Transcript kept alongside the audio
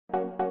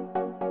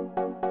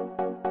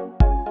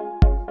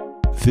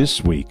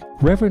This week,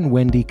 Reverend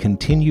Wendy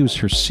continues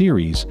her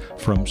series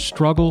From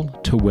Struggle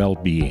to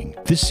Well-Being.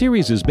 This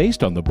series is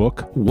based on the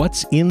book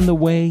What's in the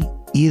Way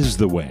is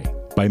the Way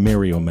by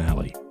Mary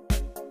O'Malley.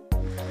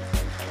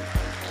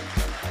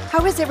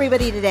 How is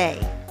everybody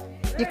today?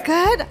 You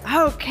good?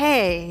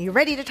 Okay. You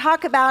ready to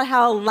talk about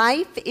how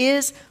life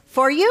is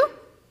for you?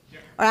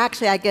 Or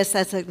actually, I guess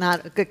that's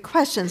not a good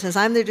question since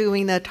I'm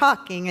doing the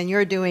talking and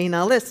you're doing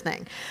the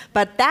listening.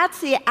 But that's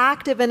the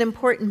active and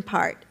important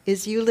part,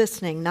 is you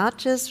listening, not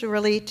just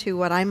really to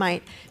what I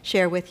might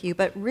share with you,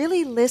 but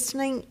really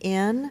listening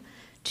in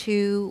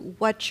to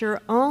what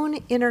your own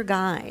inner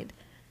guide,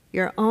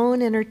 your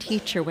own inner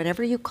teacher,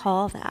 whatever you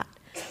call that,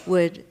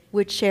 would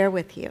share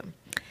with you.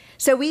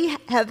 So we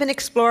have been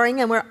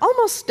exploring, and we're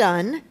almost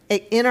done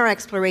in our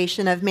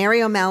exploration of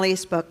Mary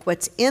O'Malley's book,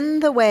 What's in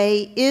the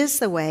Way is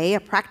the Way,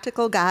 a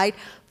practical guide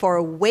for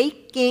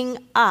waking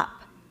up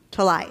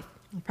to life.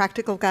 A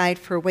practical guide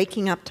for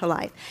waking up to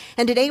life.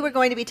 And today we're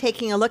going to be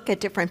taking a look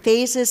at different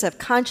phases of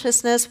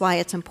consciousness, why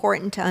it's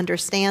important to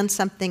understand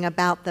something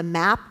about the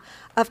map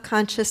of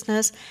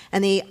consciousness,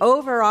 and the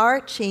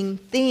overarching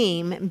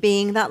theme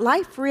being that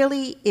life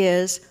really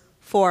is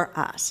for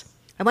us.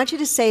 I want you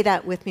to say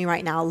that with me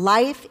right now.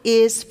 Life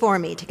is for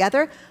me.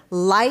 Together.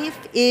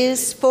 Life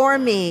is for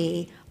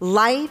me.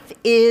 Life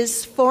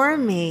is for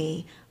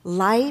me.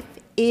 Life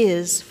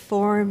is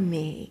for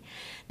me.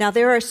 Now,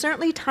 there are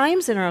certainly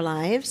times in our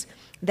lives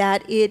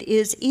that it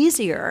is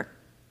easier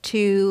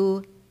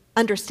to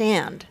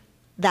understand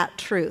that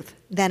truth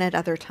than at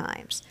other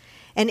times.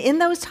 And in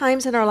those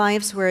times in our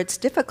lives where it's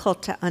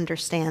difficult to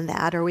understand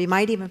that, or we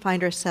might even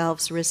find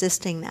ourselves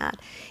resisting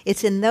that,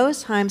 it's in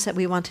those times that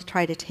we want to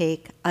try to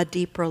take a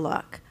deeper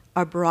look,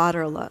 a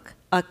broader look,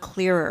 a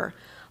clearer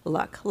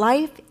look.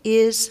 Life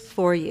is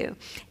for you.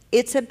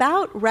 It's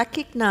about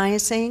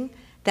recognizing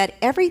that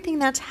everything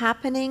that's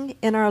happening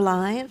in our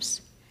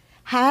lives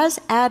has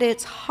at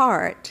its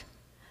heart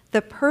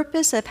the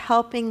purpose of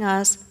helping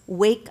us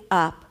wake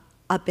up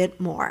a bit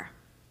more.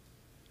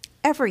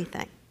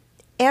 Everything.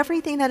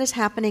 Everything that is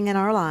happening in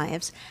our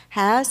lives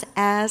has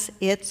as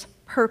its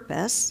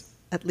purpose,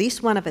 at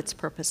least one of its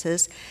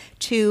purposes,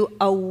 to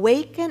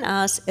awaken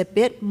us a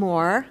bit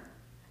more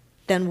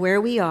than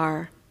where we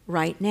are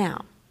right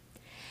now.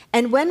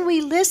 And when we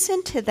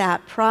listen to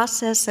that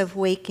process of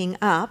waking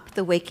up,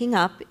 the waking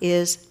up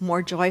is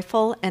more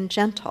joyful and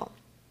gentle.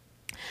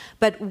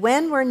 But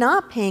when we're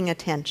not paying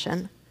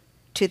attention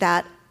to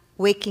that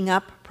waking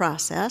up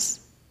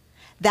process,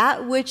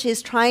 that which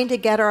is trying to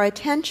get our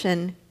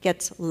attention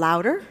gets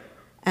louder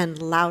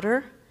and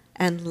louder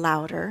and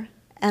louder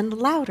and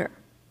louder.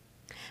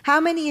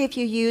 How many of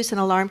you use an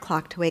alarm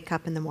clock to wake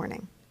up in the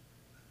morning?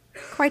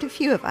 Quite a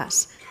few of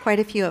us. Quite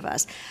a few of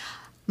us.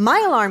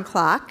 My alarm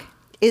clock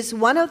is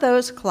one of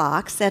those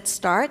clocks that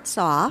starts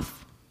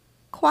off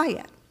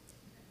quiet.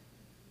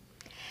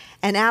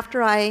 And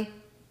after I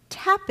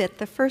tap it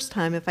the first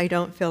time, if I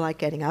don't feel like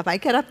getting up, I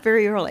get up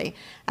very early.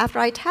 After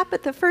I tap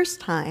it the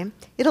first time,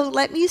 it'll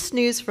let me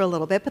snooze for a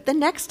little bit, but the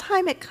next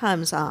time it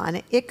comes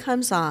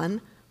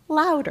on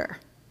louder.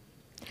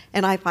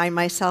 And I find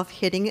myself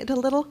hitting it a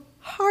little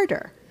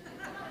harder.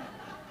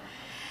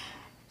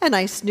 And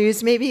I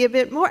snooze maybe a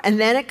bit more, and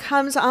then it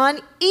comes on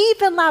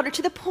even louder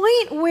to the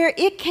point where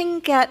it can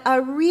get a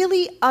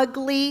really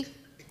ugly,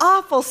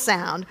 awful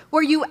sound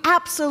where you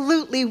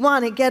absolutely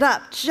want to get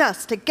up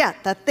just to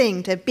get the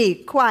thing to be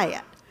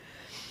quiet.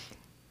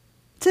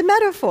 It's a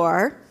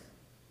metaphor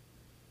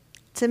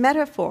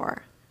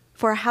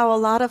for how a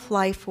lot of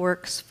life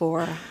works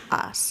for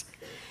us.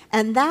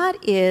 And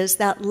that is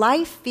that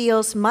life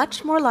feels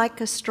much more like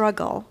a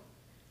struggle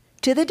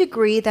to the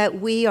degree that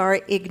we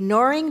are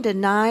ignoring,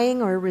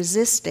 denying, or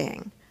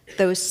resisting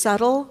those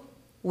subtle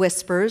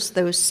whispers,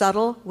 those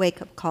subtle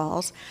wake-up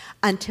calls,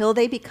 until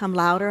they become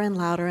louder and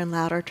louder and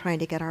louder, trying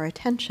to get our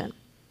attention.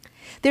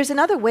 There's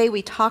another way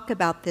we talk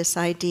about this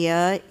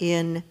idea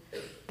in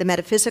the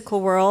metaphysical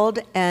world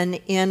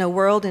and in a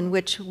world in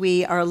which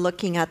we are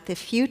looking at the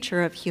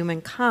future of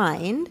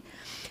humankind.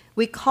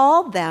 We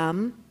call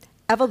them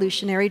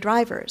evolutionary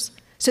drivers.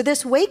 So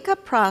this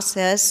wake-up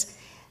process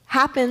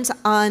happens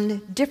on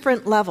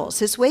different levels.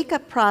 This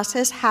wake-up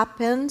process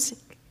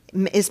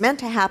is meant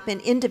to happen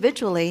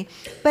individually,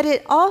 but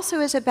it also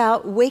is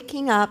about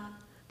waking up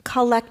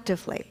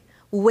collectively,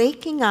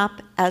 waking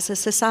up as a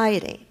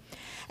society.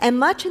 And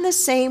much in the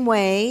same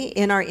way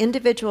in our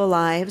individual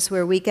lives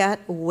where we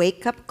get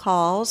wake-up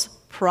calls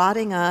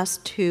prodding us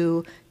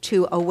to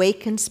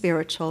awaken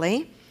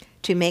spiritually,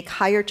 to make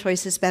higher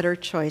choices, better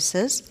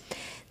choices,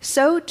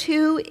 so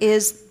too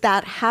is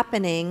that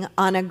happening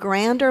on a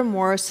grander,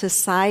 more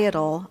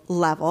societal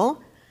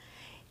level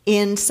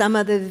in some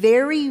of the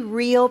very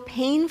real,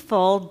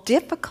 painful,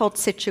 difficult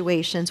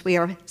situations we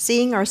are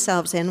seeing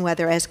ourselves in,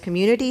 whether as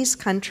communities,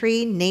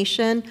 country,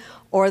 nation,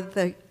 or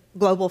the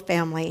global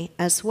family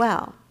as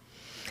well.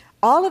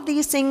 All of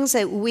these things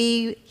that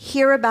we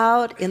hear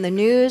about in the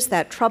news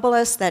that trouble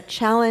us, that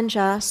challenge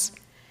us,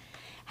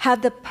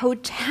 have the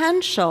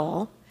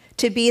potential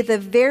to be the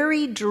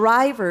very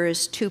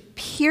drivers to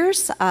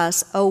pierce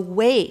us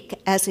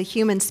awake as a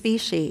human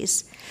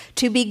species,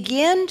 to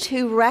begin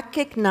to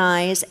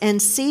recognize and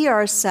see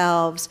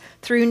ourselves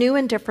through new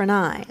and different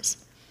eyes.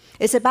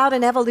 It's about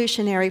an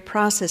evolutionary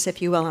process,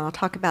 if you will, and I'll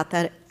talk about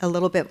that a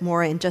little bit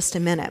more in just a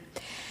minute.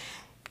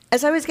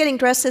 As I was getting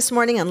dressed this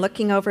morning and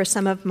looking over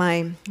some of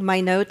my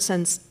notes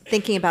and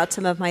thinking about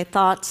some of my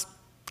thoughts,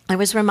 I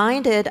was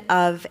reminded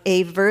of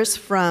a verse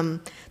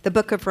from the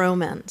book of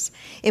Romans,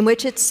 in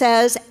which it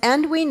says,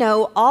 "And we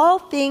know all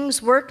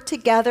things work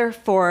together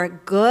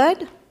for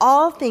good.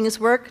 All things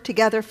work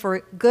together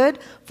for good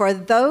for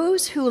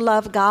those who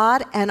love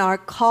God and are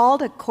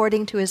called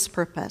according to his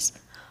purpose."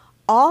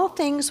 All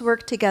things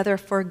work together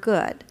for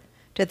good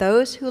to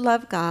those who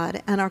love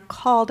God and are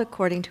called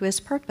according to his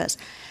purpose.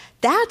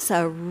 That's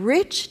a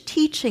rich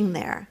teaching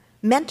there,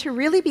 meant to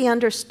really be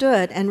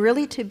understood and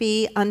really to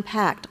be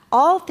unpacked.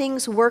 All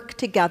things work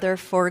together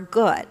for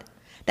good.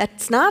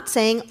 That's not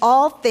saying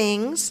all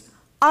things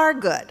are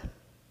good.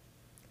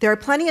 There are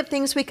plenty of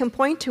things we can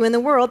point to in the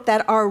world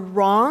that are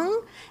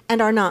wrong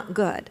and are not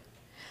good.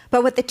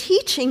 But what the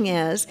teaching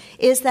is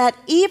that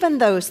even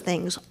those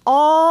things,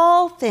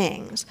 all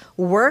things,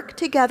 work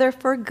together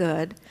for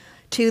good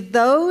to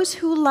those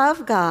who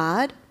love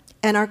God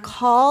and are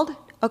called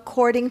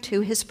according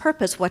to his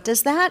purpose. What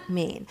does that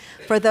mean?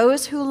 For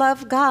those who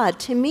love God.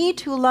 To me,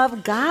 to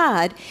love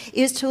God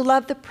is to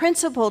love the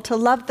principle, to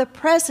love the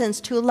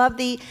presence, to love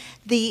the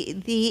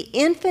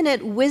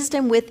infinite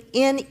wisdom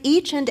within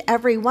each and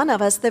every one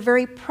of us, the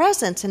very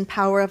presence and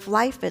power of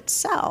life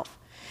itself.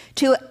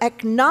 To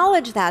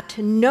acknowledge that,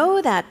 to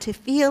know that, to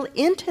feel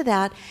into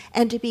that,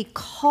 and to be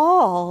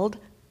called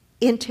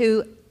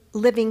into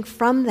living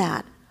from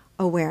that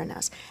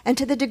awareness. And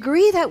to the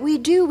degree that we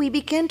do, we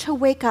begin to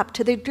wake up.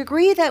 To the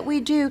degree that we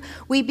do,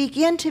 we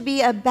begin to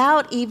be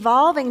about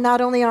evolving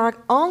not only our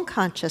own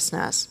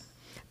consciousness,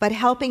 but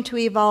helping to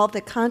evolve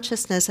the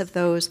consciousness of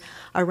those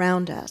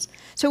around us.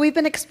 So we've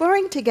been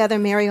exploring together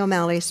Mary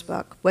O'Malley's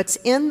book, What's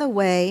in the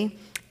Way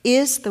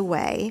is the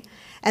Way,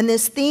 and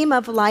this theme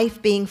of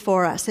life being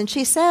for us. And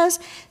she says,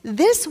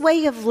 this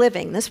way of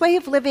living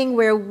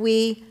where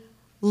we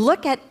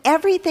look at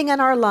everything in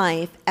our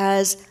life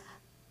as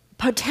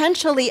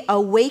potentially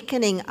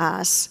awakening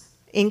us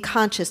in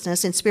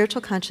consciousness, in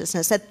spiritual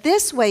consciousness, that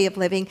this way of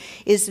living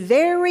is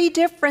very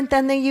different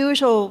than the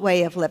usual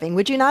way of living.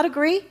 Would you not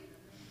agree?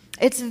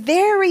 It's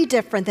very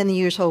different than the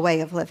usual way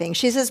of living.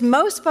 She says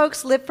most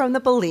folks live from the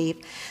belief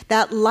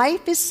that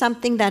life is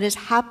something that is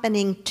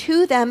happening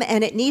to them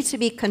and it needs to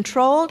be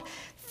controlled,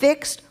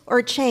 fixed,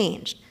 or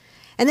changed.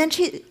 And then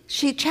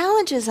she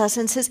challenges us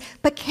and says,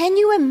 but can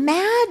you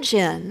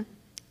imagine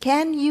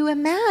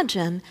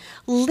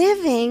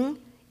living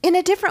in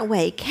a different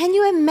way? Can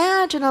you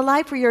imagine a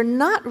life where you're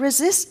not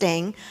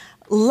resisting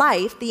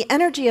life, the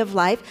energy of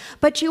life,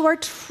 but you are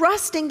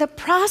trusting the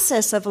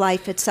process of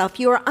life itself?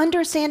 You are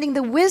understanding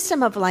the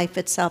wisdom of life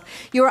itself.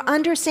 You are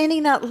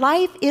understanding that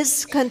life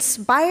is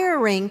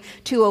conspiring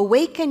to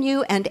awaken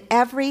you and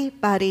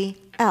everybody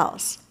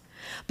else.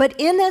 But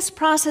in this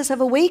process of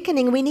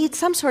awakening, we need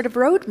some sort of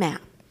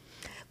roadmap.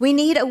 We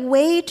need a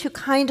way to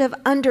kind of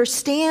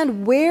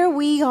understand where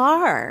we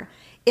are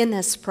in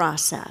this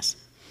process.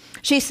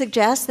 She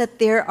suggests that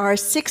there are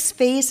 6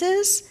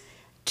 phases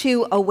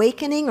to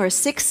awakening, or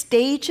 6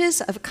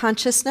 stages of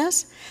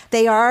consciousness.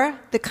 They are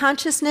the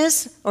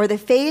consciousness or the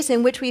phase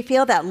in which we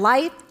feel that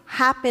life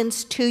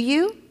happens to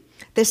you.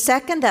 The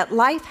second, that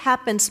life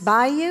happens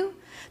by you.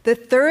 The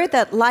third,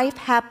 that life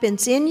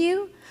happens in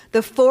you.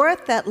 The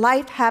fourth, that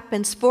life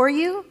happens for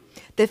you.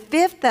 The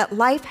fifth, that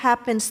life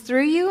happens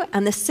through you.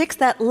 And the sixth,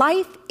 that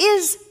life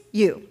is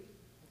you.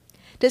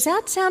 Does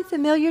that sound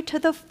familiar to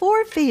the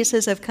 4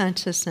 phases of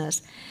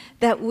consciousness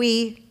that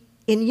we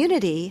in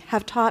Unity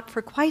have taught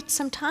for quite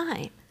some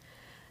time?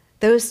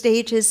 Those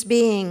stages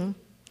being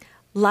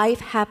life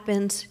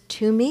happens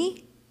to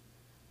me,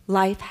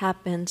 life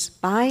happens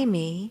by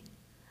me,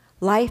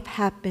 life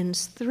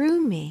happens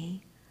through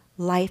me,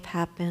 life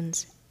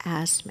happens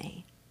as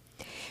me.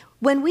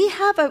 When we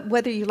have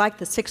whether you like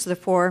the 6 or the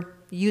 4,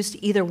 use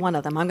either one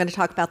of them. I'm going to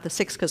talk about the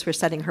 6 because we're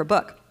studying her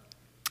book.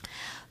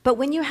 But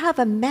when you have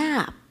a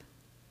map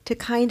to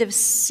kind of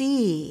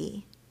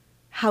see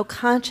how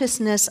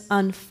consciousness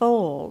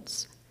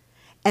unfolds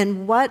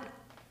and what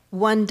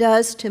one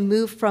does to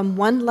move from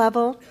one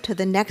level to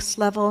the next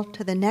level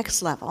to the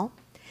next level,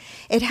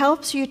 it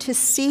helps you to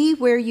see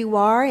where you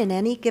are in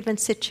any given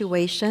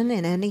situation,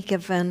 in any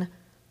given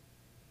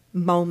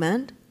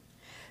moment,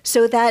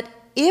 so that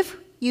if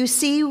you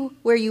see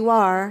where you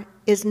are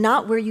is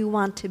not where you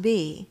want to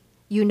be,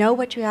 you know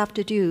what you have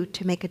to do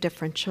to make a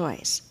different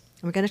choice.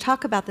 And we're going to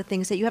talk about the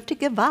things that you have to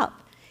give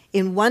up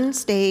in one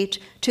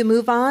stage to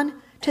move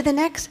on to the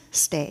next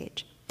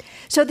stage.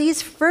 So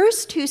these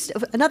first 2,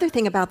 another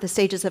thing about the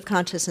stages of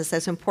consciousness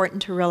that's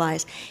important to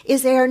realize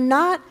is they are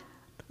not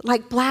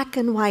like black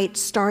and white,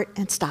 start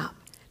and stop.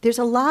 There's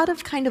a lot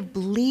of kind of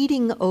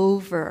bleeding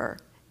over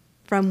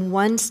from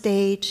one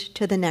stage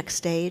to the next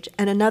stage.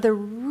 And another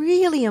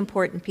really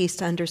important piece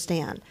to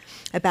understand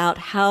about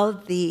how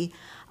the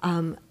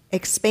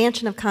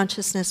expansion of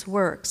consciousness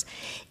works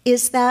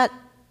is that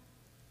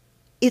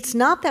it's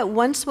not that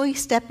once we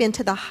step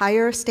into the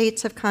higher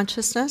states of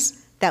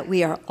consciousness that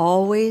we are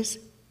always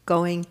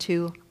going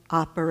to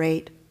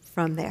operate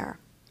from there.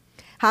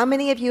 How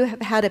many of you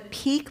have had a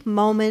peak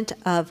moment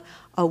of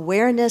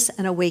awareness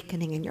and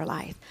awakening in your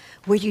life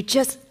where you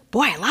just,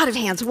 boy, a lot of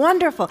hands,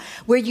 wonderful,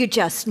 where you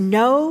just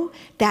know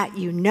that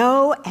you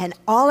know and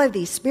all of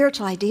these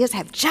spiritual ideas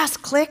have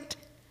just clicked?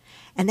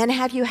 And then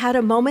have you had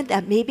a moment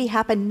that maybe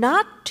happened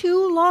not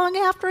too long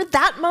after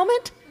that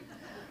moment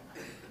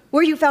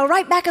where you fell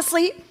right back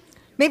asleep?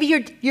 Maybe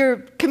your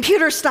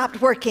computer stopped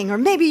working, or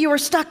maybe you were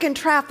stuck in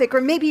traffic,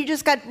 or maybe you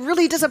just got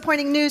really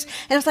disappointing news,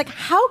 and it's like,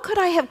 how could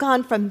I have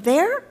gone from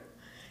there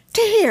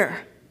to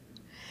here?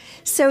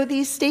 So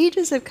these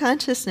stages of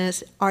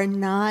consciousness are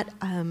not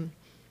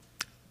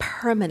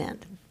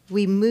permanent.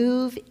 We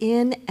move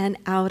in and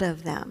out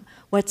of them.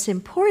 What's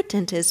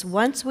important is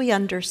once we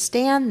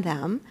understand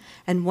them,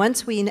 and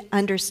once we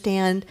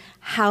understand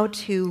how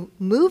to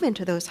move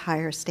into those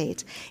higher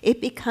states,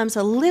 it becomes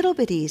a little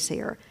bit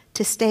easier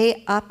to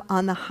stay up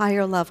on the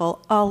higher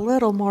level a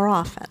little more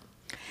often.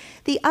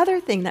 The other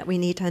thing that we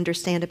need to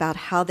understand about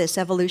how this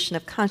evolution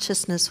of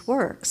consciousness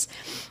works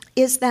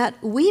is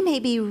that we may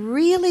be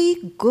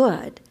really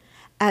good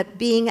at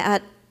being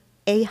at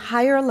a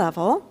higher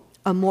level,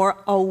 a more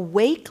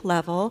awake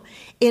level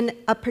in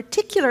a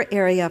particular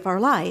area of our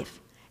life,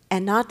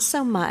 and not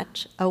so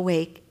much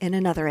awake in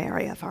another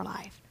area of our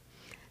life.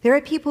 There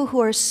are people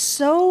who are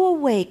so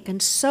awake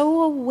and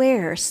so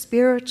aware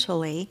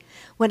spiritually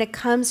when it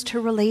comes to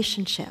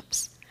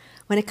relationships,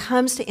 when it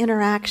comes to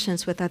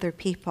interactions with other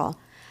people,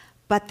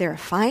 but their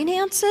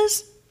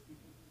finances,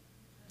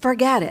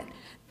 forget it.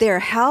 Their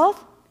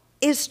health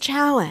is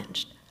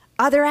challenged.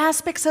 Other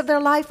aspects of their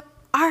life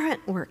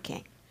aren't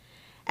working.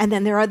 And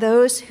then there are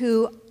those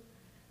who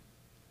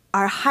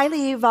are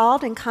highly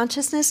evolved in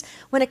consciousness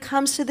when it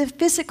comes to the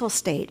physical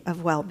state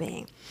of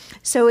well-being.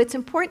 So it's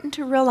important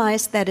to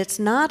realize that it's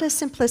not a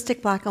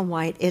simplistic black and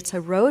white. It's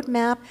a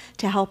roadmap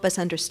to help us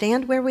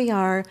understand where we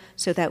are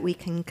so that we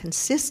can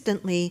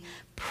consistently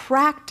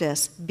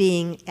practice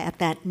being at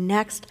that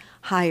next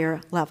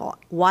higher level.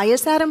 Why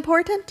is that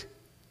important?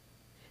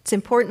 It's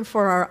important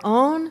for our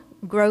own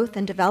growth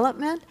and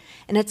development,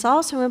 and it's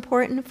also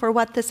important for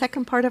what the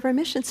second part of our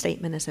mission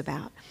statement is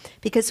about.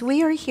 Because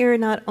we are here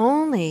not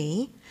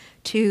only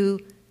to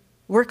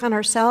work on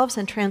ourselves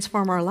and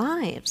transform our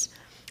lives,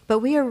 but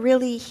we are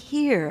really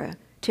here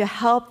to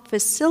help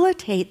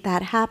facilitate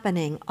that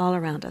happening all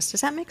around us.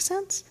 Does that make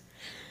sense?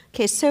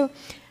 Okay, so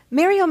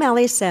Mary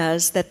O'Malley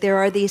says that there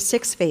are these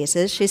 6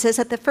 phases. She says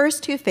that the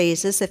first 2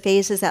 phases, the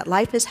phases that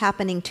life is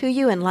happening to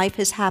you and life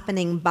is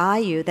happening by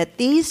you, that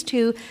these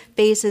 2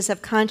 phases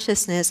of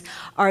consciousness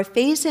are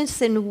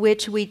phases in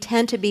which we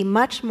tend to be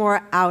much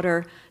more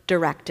outer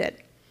directed.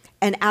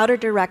 And outer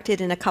directed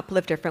in a couple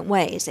of different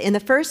ways. In the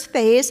first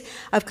phase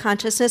of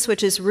consciousness,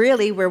 which is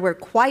really where we're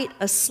quite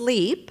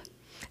asleep,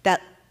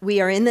 that we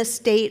are in this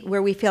state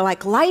where we feel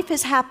like life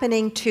is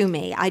happening to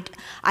me.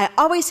 I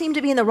always seem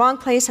to be in the wrong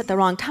place at the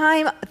wrong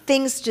time.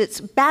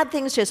 Bad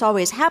things just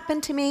always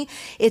happen to me.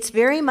 It's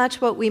very much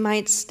what we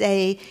might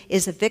say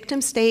is a victim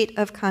state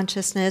of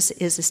consciousness,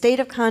 is a state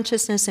of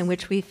consciousness in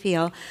which we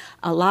feel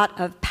a lot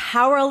of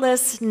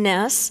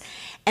powerlessness.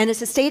 And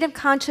it's a state of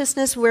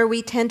consciousness where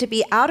we tend to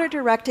be outer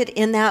directed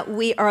in that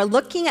we are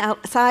looking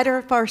outside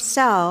of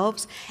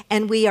ourselves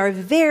and we are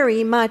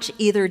very much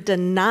either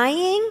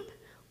denying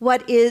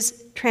what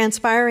is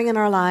transpiring in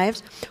our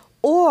lives,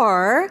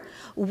 or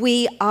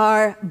we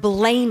are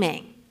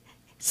blaming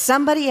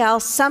somebody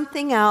else,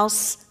 something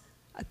else,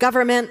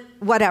 government,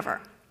 whatever.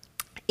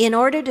 In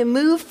order to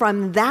move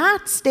from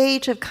that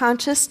stage of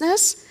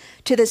consciousness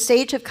to the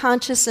stage of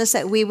consciousness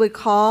that we would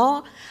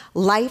call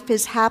life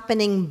is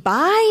happening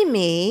by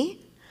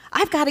me,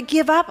 I've got to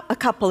give up a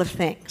couple of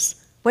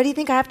things. What do you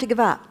think I have to give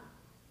up?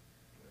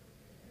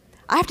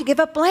 I have to give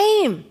up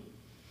blame.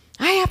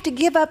 I have to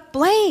give up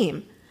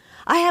blame.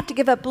 I have to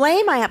give up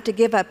blame. I have to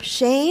give up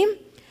shame.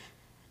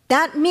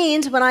 That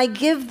means when I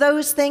give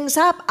those things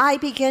up, I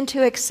begin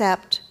to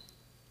accept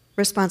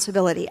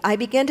responsibility. I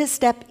begin to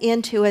step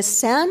into a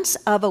sense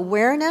of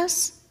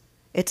awareness.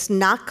 It's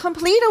not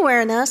complete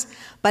awareness,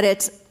 but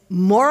it's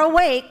more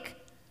awake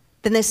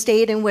than the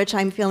state in which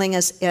I'm feeling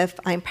as if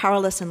I'm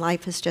powerless and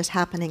life is just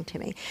happening to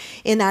me.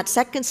 In that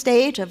second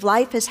stage of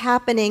life is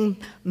happening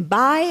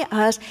by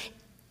us,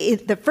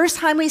 the first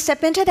time we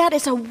step into that,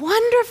 it's a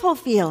wonderful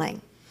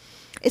feeling.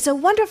 It's a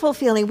wonderful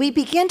feeling. We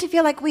begin to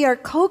feel like we are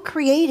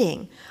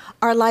co-creating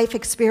our life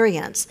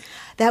experience,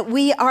 that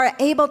we are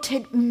able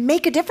to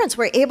make a difference.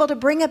 We're able to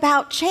bring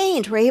about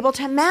change. We're able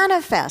to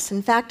manifest.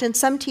 In fact, in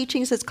some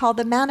teachings, it's called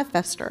the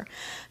manifestor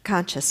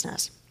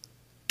consciousness.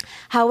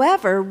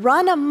 However,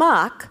 run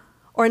amok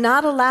or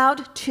not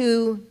allowed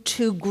to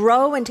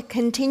grow and to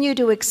continue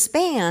to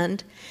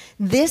expand,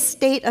 this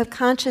state of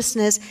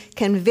consciousness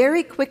can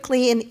very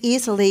quickly and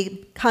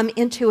easily come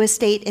into a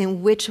state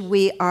in which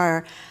we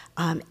are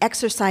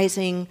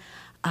exercising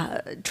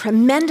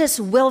tremendous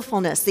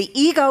willfulness. The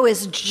ego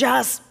is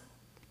just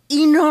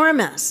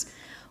enormous.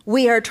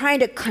 We are trying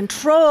to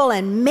control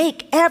and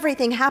make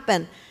everything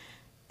happen.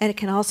 And it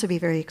can also be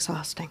very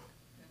exhausting.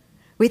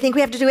 We think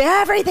we have to do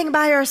everything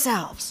by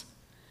ourselves.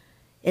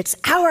 It's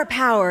our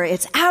power,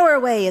 it's our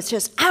way, it's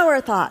just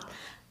our thought.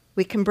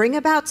 We can bring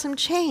about some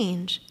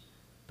change,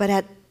 but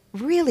at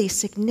really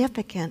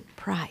significant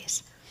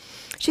price.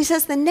 She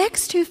says the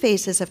next two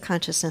phases of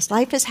consciousness,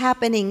 life is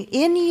happening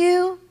in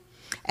you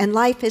and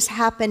life is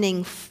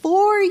happening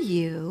for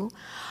you,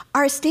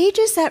 are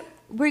stages that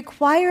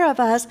require of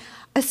us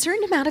a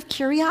certain amount of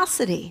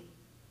curiosity.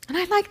 And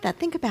I like that.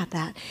 Think about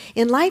that.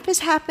 In life is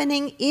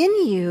happening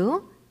in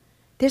you,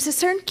 there's a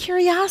certain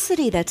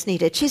curiosity that's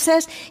needed. She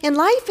says, in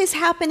life is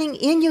happening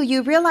in you,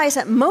 you realize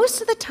that most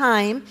of the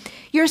time,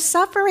 your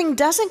suffering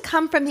doesn't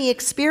come from the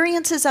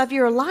experiences of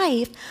your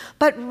life,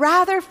 but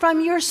rather from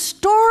your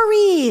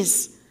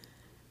stories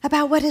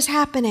about what is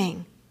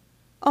happening.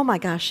 Oh my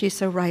gosh, she's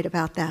so right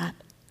about that.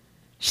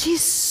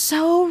 She's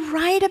so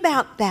right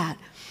about that.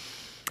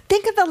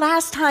 Think of the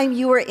last time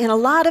you were in a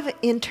lot of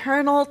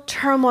internal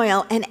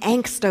turmoil and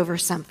angst over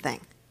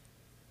something.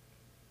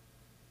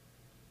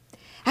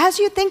 As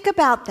you think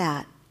about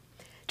that,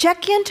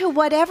 check into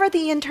whatever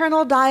the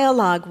internal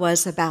dialogue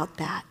was about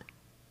that.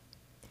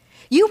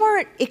 You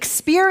weren't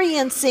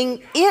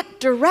experiencing it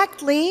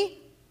directly.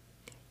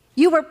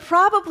 You were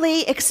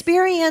probably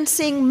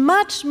experiencing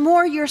much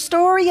more your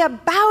story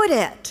about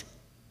it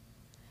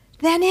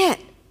than it.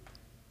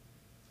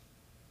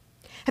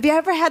 Have you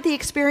ever had the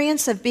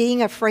experience of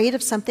being afraid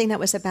of something that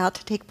was about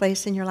to take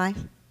place in your life?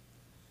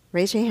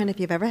 Raise your hand if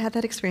you've ever had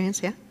that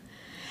experience, yeah?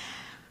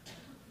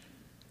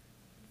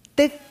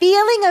 The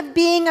feeling of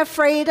being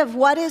afraid of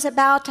what is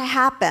about to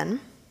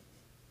happen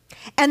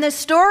and the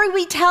story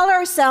we tell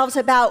ourselves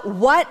about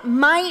what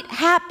might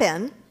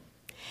happen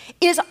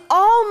is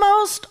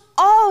almost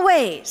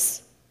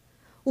always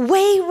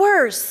way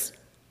worse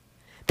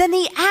than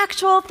the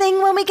actual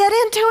thing when we get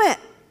into it.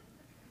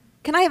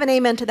 Can I have an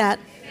amen to that?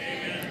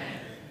 Amen.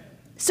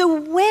 So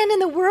when in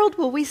the world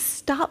will we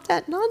stop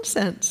that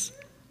nonsense?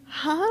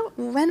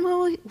 When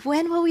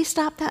will we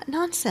stop that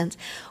nonsense?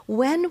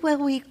 When will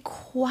we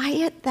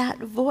quiet that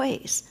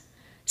voice?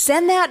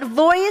 Send that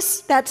voice,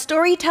 that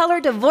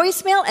storyteller, to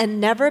voicemail and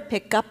never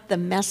pick up the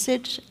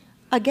message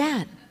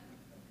again.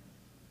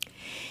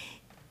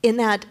 In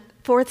that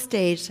fourth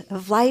stage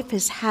of life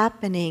is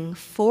happening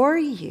for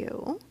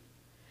you,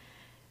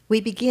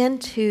 we begin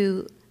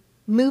to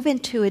move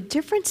into a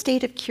different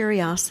state of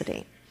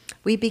curiosity.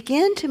 We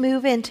begin to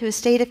move into a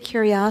state of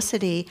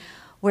curiosity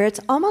where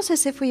it's almost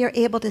as if we are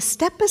able to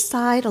step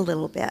aside a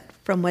little bit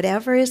from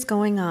whatever is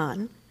going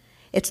on.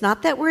 It's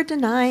not that we're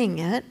denying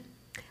it.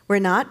 We're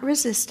not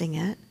resisting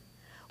it.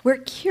 We're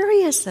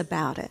curious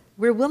about it.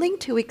 We're willing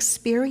to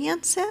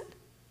experience it,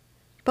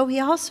 but we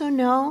also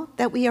know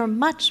that we are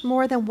much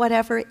more than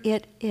whatever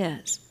it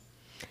is.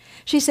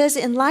 She says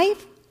in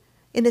life,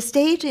 in the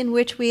stage in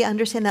which we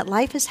understand that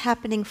life is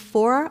happening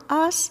for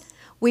us,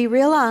 we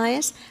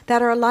realize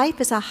that our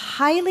life is a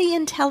highly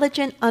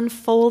intelligent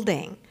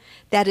unfolding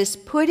that is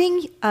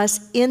putting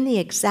us in the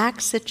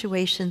exact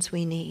situations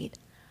we need.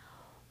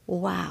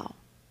 Wow.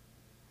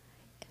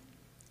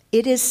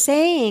 It is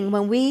saying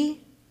when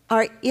we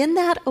are in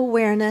that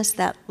awareness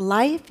that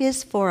life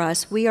is for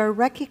us, we are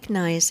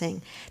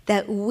recognizing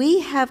that we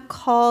have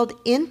called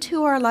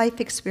into our life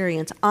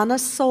experience on a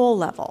soul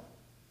level.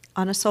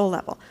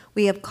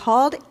 We have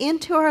called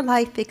into our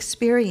life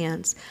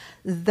experience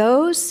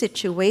those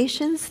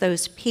situations,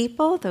 those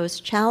people, those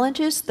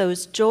challenges,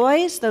 those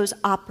joys, those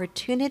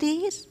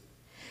opportunities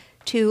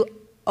to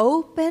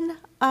open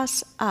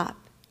us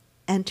up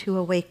and to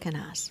awaken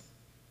us.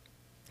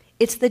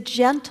 It's the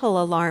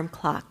gentle alarm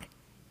clock,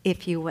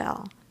 if you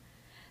will.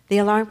 The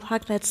alarm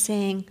clock that's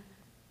saying,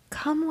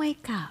 come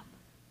wake up.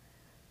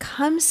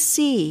 Come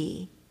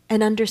see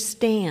and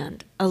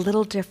understand a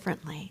little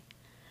differently.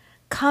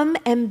 Come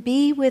and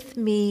be with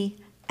me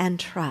and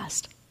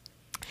trust.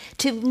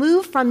 To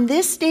move from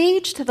this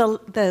stage to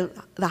the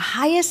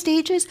highest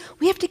stages,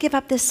 we have to give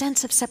up this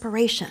sense of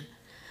separation.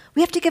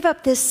 We have to give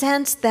up this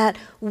sense that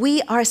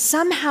we are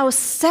somehow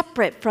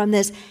separate from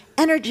this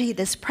energy,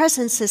 this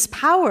presence, this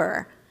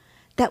power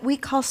that we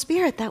call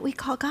spirit, that we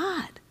call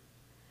God.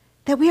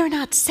 That we are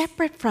not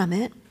separate from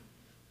it.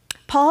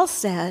 Paul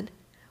said,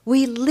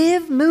 we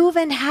live, move,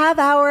 and have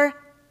our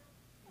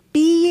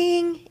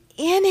being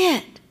in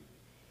it.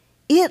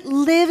 It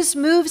lives,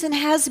 moves, and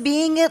has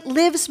being. It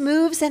lives,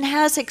 moves, and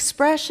has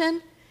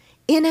expression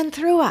in and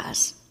through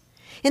us.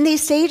 In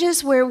these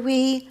stages where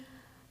we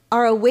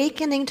are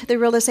awakening to the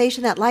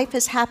realization that life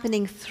is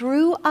happening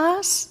through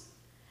us,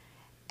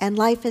 and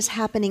life is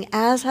happening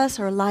as us,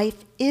 or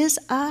life is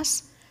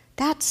us,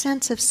 that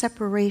sense of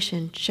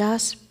separation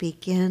just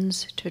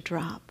begins to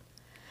drop.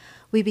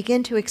 We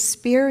begin to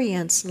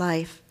experience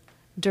life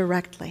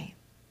directly.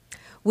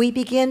 We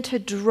begin to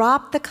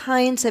drop the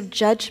kinds of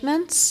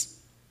judgments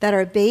that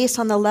are based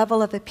on the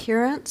level of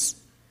appearance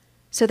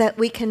so that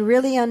we can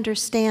really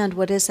understand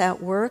what is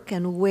at work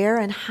and where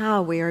and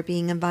how we are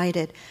being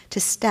invited to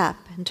step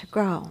and to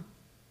grow.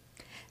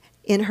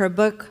 In her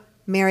book,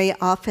 Mary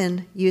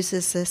often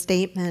uses the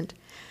statement,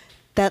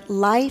 that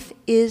life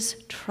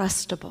is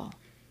trustable.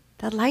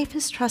 That life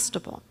is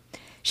trustable.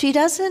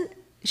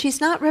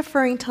 She's not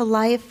referring to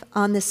life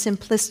on the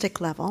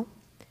simplistic level.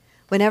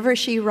 Whenever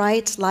she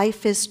writes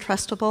life is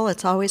trustable,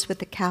 it's always with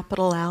the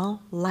capital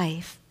L.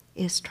 Life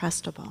is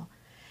trustable.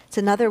 It's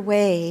another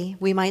way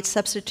we might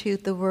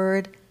substitute the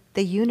word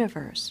the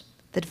universe.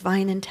 The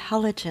divine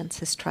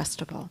intelligence is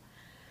trustable.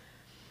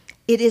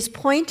 It is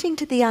pointing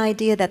to the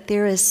idea that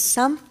there is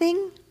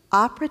something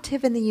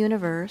operative in the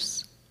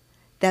universe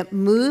that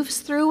moves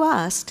through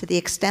us to the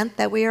extent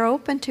that we are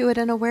open to it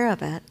and aware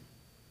of it,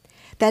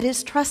 that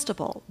is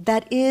trustable,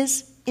 that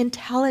is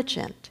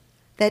intelligent,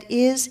 that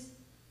is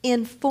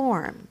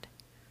informed.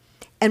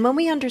 And when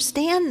we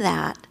understand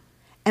that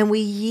and we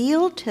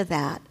yield to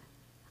that,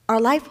 our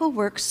life will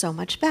work so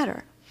much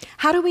better.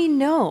 How do we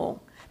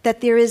know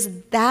that there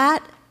is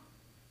that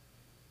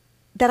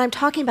I'm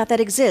talking about that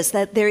exists,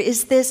 that there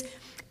is this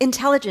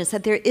intelligence,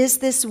 that there is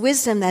this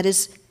wisdom that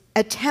is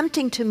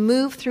attempting to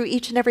move through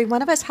each and every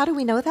one of us? How do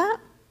we know that?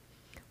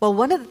 Well,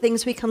 one of the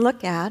things we can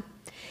look at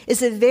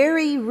is a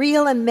very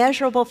real and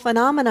measurable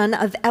phenomenon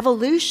of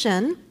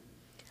evolution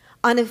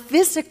on a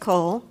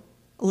physical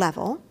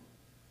level.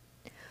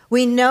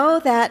 We know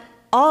that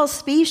all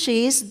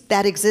species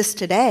that exist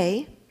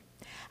today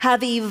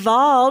have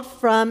evolved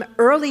from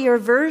earlier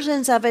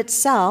versions of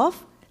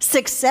itself,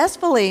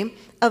 successfully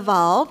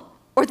evolved,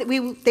 or that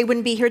they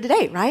wouldn't be here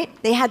today, right?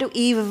 They had to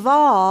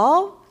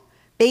evolve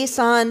based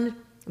on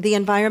the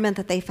environment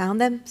that they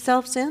found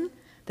themselves in,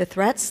 the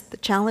threats, the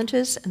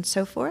challenges, and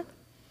so forth.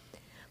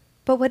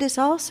 But what is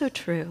also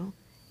true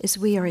is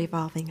we are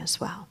evolving as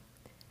well.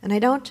 And I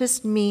don't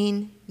just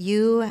mean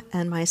you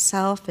and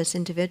myself as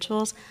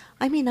individuals,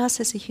 I mean us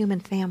as a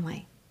human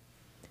family.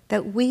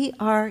 That we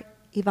are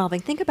evolving.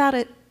 Think about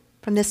it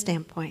from this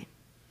standpoint.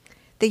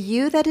 The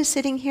you that is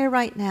sitting here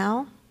right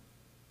now,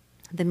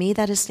 the me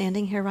that is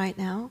standing here right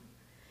now,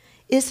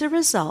 is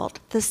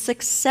the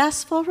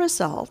successful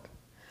result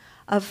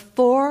of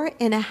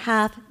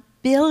 4.5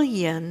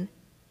 billion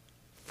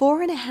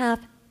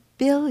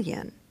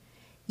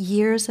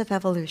years of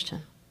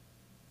evolution.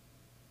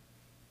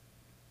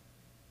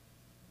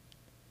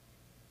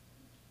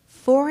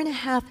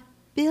 4.5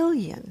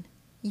 billion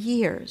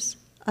years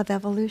of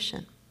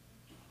evolution.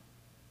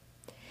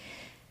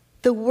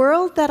 The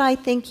world that I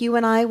think you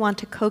and I want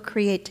to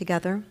co-create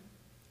together,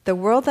 the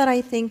world that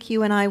I think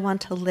you and I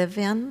want to live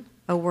in,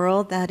 a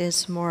world that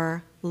is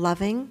more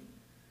loving,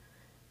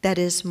 that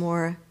is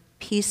more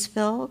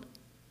peace-filled,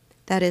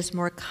 that is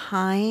more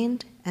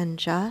kind and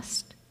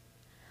just,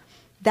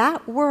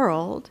 that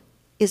world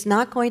is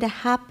not going to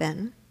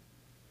happen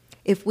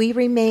if we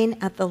remain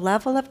at the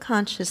level of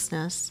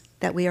consciousness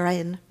that we are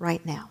in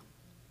right now.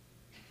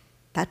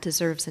 That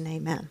deserves an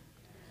amen.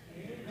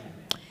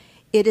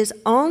 It is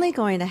only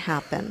going to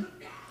happen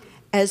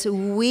as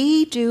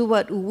we do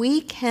what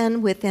we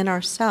can within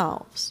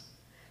ourselves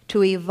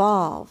to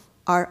evolve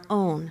our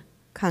own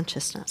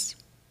consciousness.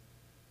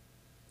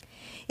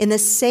 In the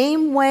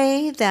same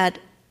way that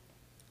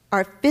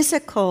our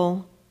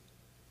physical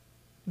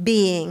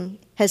being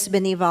has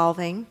been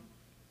evolving,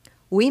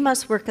 we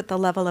must work at the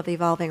level of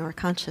evolving our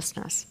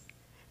consciousness.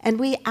 And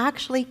we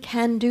actually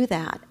can do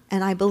that,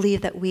 and I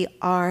believe that we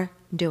are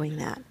doing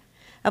that.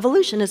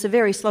 Evolution is a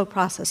very slow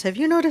process. Have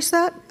you noticed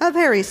that? A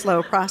very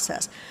slow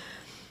process.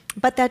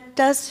 But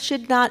that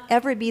should not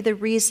ever be the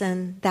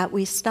reason that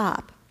we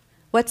stop.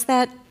 What's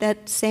that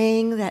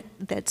saying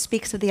that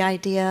speaks of the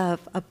idea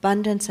of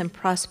abundance and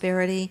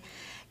prosperity?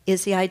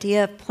 Is the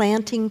idea of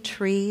planting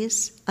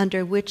trees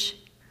under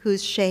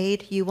whose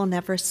shade you will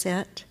never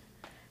sit.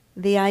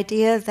 The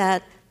idea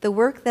that the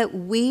work that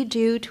we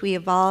do to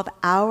evolve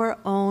our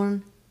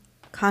own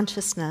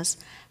consciousness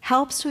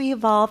helps to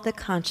evolve the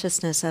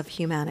consciousness of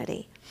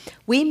humanity.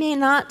 We may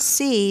not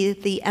see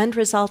the end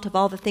result of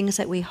all the things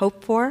that we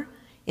hope for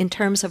in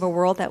terms of a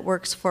world that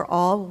works for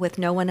all with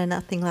no one and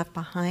nothing left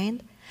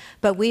behind,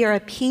 but we are a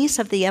piece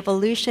of the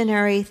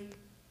evolutionary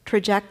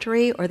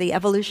trajectory or the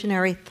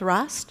evolutionary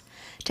thrust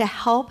to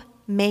help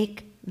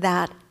make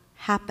that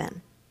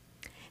happen.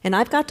 And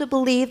I've got to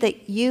believe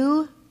that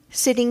you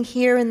sitting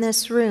here in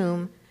this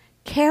room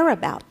care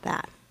about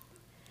that.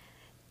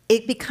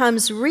 It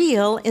becomes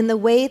real in the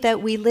way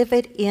that we live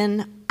it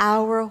in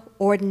our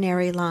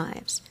ordinary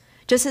lives.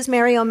 Just as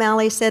Mary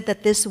O'Malley said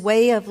that this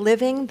way of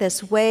living,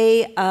 this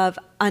way of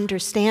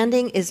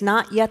understanding is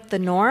not yet the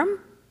norm,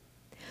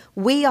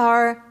 we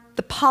are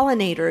the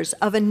pollinators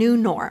of a new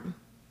norm.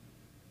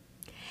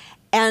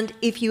 And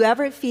if you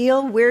ever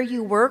feel where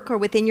you work or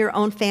within your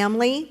own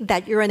family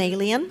that you're an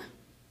alien,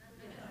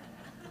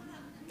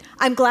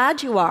 I'm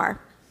glad you are.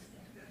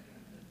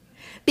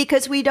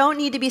 Because we don't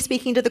need to be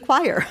speaking to the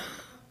choir.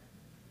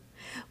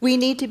 We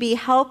need to be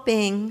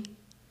helping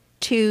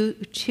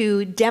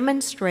to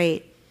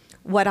demonstrate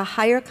what a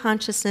higher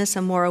consciousness,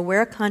 a more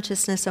aware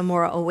consciousness, a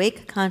more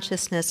awake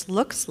consciousness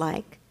looks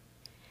like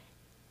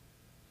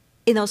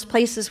in those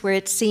places where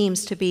it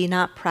seems to be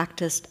not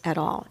practiced at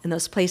all, in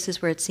those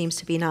places where it seems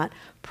to be not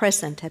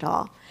present at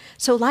all.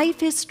 So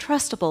life is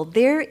trustable.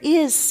 There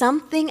is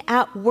something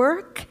at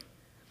work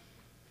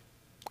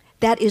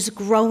that is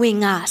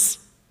growing us.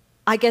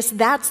 I guess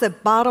that's the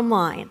bottom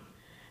line.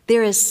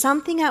 There is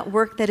something at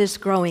work that is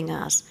growing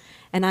us,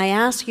 and I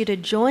ask you to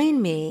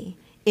join me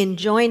in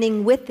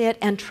joining with it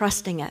and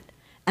trusting it,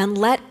 and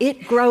let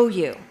it grow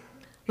you.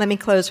 Let me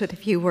close with a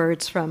few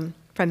words from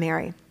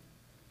Mary.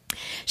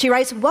 She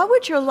writes, what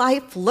would your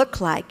life look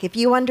like if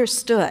you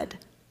understood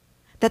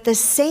that the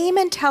same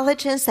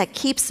intelligence that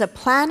keeps the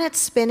planet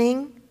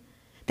spinning,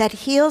 that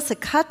heals the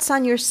cuts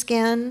on your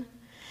skin,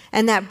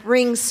 and that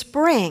brings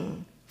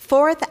spring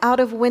forth out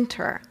of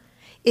winter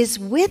is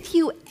with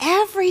you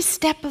every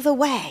step of the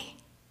way?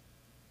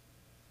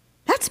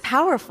 That's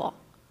powerful.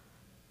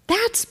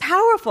 That's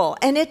powerful,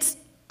 and it's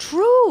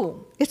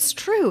true. It's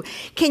true.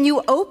 Can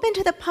you open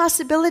to the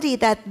possibility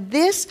that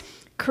this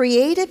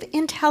creative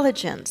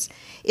intelligence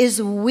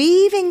is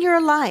weaving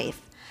your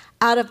life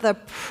out of the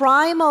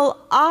primal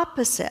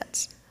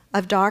opposites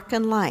of dark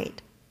and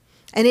light,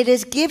 and it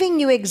is giving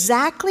you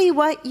exactly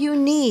what you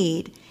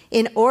need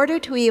in order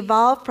to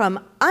evolve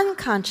from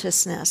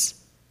unconsciousness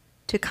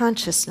to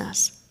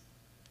consciousness?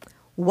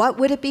 What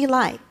would it be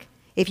like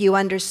if you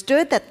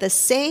understood that the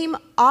same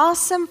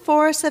awesome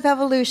force of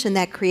evolution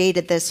that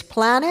created this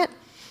planet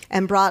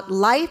and brought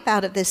life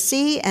out of the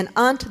sea and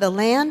onto the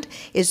land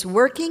is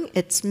working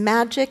its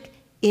magic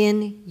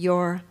in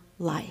your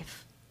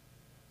life?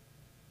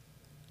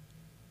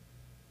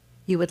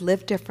 You would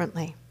live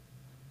differently.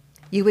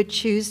 You would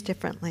choose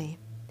differently.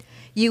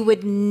 You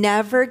would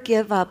never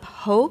give up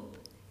hope.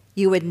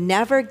 You would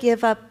never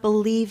give up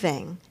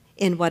believing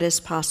in what is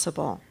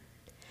possible.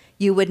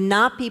 You would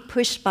not be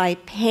pushed by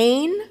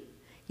pain.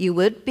 You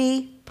would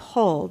be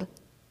pulled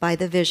by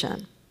the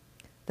vision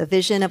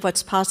of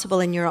what's possible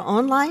in your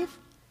own life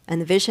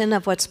and the vision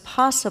of what's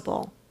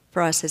possible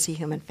for us as a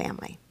human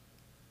family.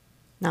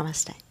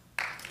 Namaste.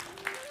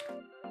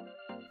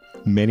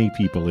 Many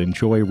people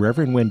enjoy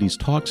Reverend Wendy's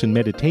talks and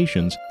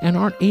meditations and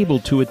aren't able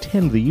to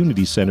attend the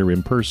Unity Center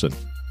in person.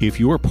 If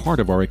you're part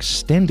of our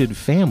extended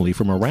family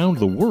from around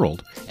the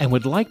world and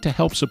would like to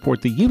help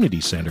support the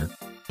Unity Center,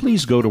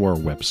 please go to our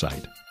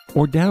website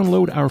or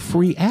download our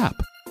free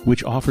app,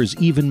 which offers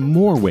even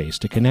more ways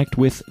to connect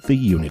with the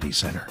Unity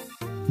Center.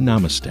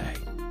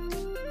 Namaste.